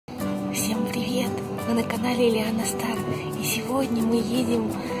привет! Вы на канале Eliana Star. И сегодня мы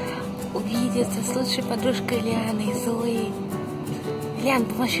едем увидеться с лучшей подружкой Элианой, Зоей. Элиан,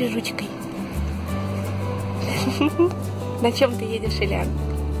 помаши ручкой. На чем ты едешь, Элиан?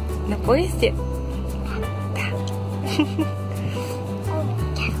 На поезде? Да.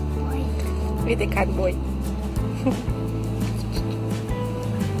 With a cowboy.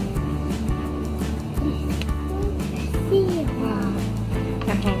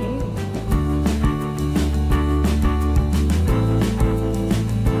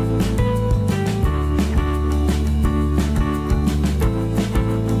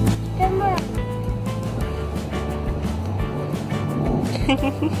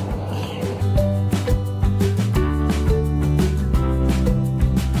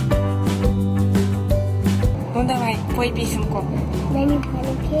 Ну давай, пой песенку.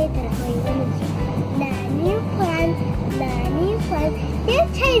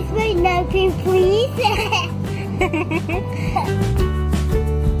 Taste my napkin, please.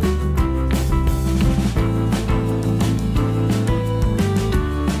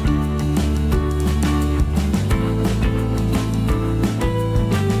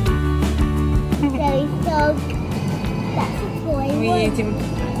 Мы едем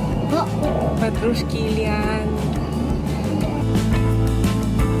к подружке Элианы.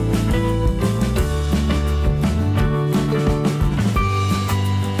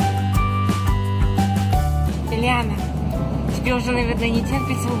 Элиана, тебе уже, наверное, не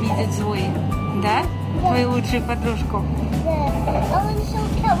терпится увидеть Зои, да? Твою лучшую подружку.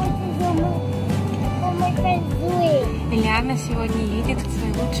 Элиана сегодня едет к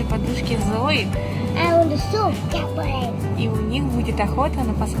своей лучшей подружке Зои. И у них будет охота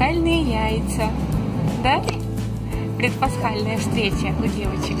на пасхальные яйца. Да? Предпасхальная встреча у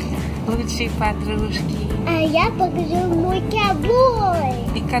девочек. Лучшие подружки. А я покажу мой ковбой.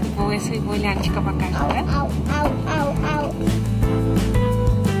 И ковбоя своего Лянчика покажет, да? Ау, ау, ау, ау.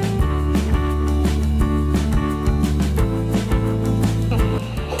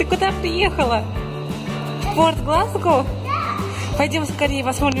 Ты куда приехала? В Порт Глазго? Пойдем скорее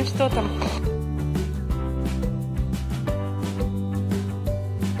посмотрим, что там.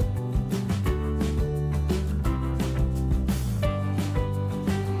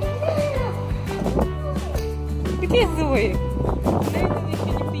 Где Зои? Наверное, мы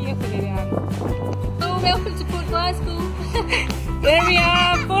еще не приехали, Eliana. Oh, welcome to Port Glasgow. There we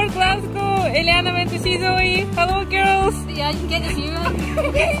are, Port Glasgow. Eliana went to see Zoe. Hello, girls. Yeah, you can get this here.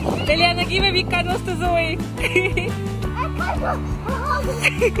 Eliana, give a big cuddles to Zoe.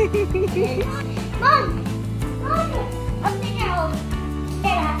 Mom! Mom! I'm thinking of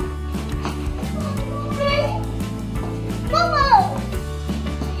Sarah. Momo!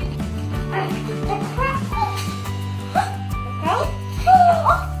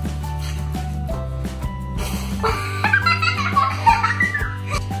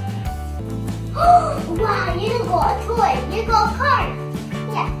 Wow, you got a toy. You got a car.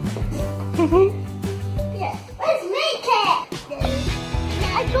 Yeah. Yeah. Let's make it.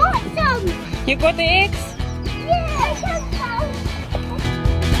 I got some. You got the eggs? Yeah, I got some.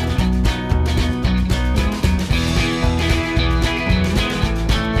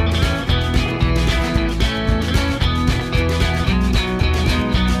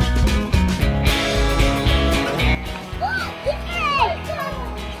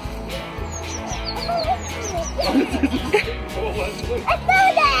 I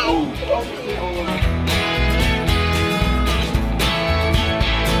found it!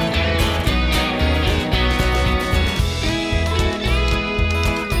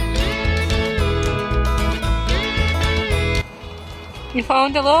 You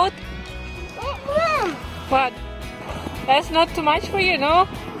found a lot? Mom! What? That's not too much for you, no?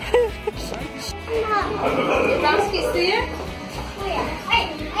 The basket's there.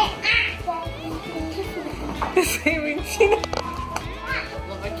 Seventeen.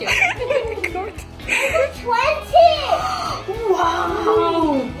 God. 20!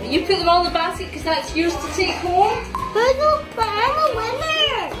 Wow! You put them all in the basket because that's yours to take home. I'm a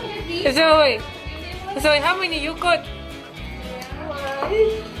winner! Zoe, how many you got? 1,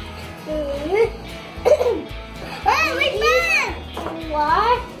 2, oh, we found! 1,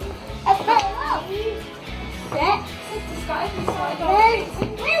 I found 6. Wait,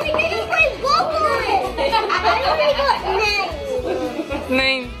 we didn't play Pokemon! I only got 9.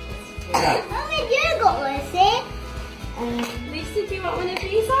 9. How many you got, Lucy? Lisa, do you want one of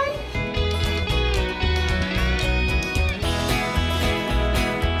these on?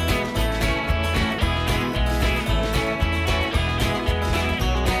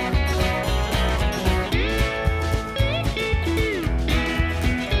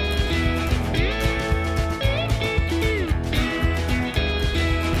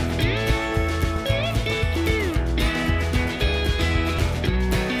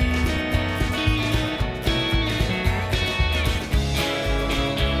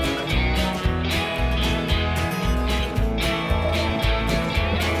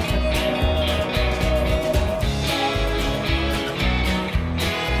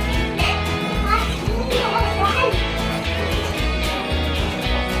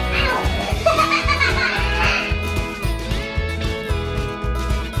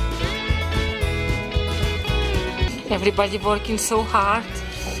 Everybody working so hard.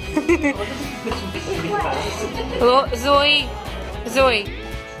 Hello, Zoe.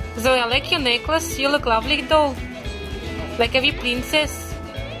 Zoe, I like your necklace. You look lovely though. Like a wee princess.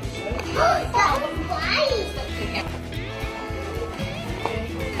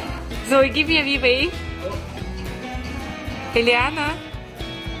 Zoe, give me a wee wave. Eliana,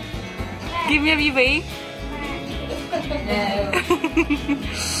 give me a wee wave.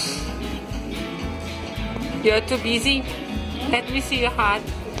 You're too busy. Let me see your heart.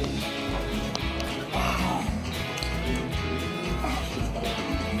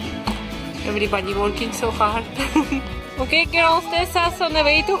 Everybody working so hard. Okay, girls, that's us on the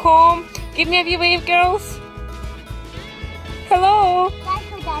way to home. Give me a wee wave, girls. Hello.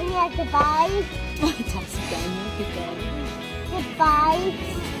 Goodbye. Goodbye. Goodbye.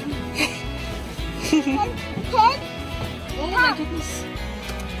 Kid? Oh my goodness.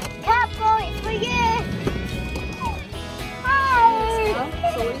 Careful, it's for you. Hi.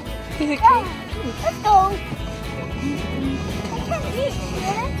 Sorry. Is it cute? Let's go. I can't reach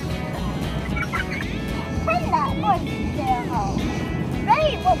it. Turn that one there.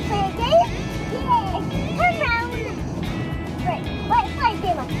 Right, we'll play a game? Yeah. Turn round. Right, let's play a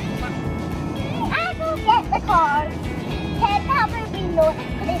game. I will get the card. Can probably know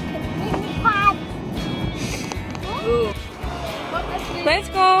it's in the pad. Let's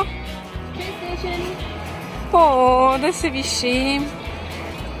go. Train station. Oh, that's a wee shame.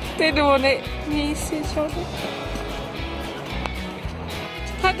 They don't want to miss each other.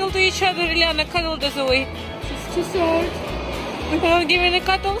 Cuddle to each other, Eliana. Cuddle to Zoe. She's too sad. Oh, give me the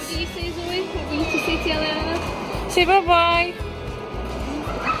cuddles. What do you say, Zoe? What will you say to Eliana? Say bye-bye.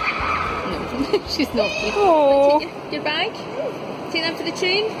 No, she's not. Oh. Take your bag. Take them to the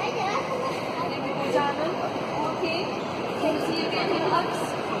train. Okay. See you again. Hugs.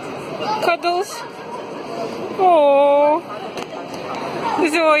 Cuddles. Oh.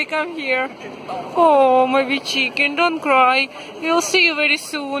 Zoe, come here. Oh, my wee chicken, don't cry. We'll see you very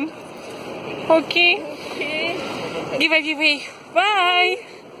soon. Okay? Okay. Give a wee wave. Bye.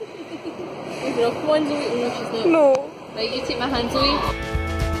 Come on, Zoe. Oh, no, she's not. No. Right, you take my hand, Zoe.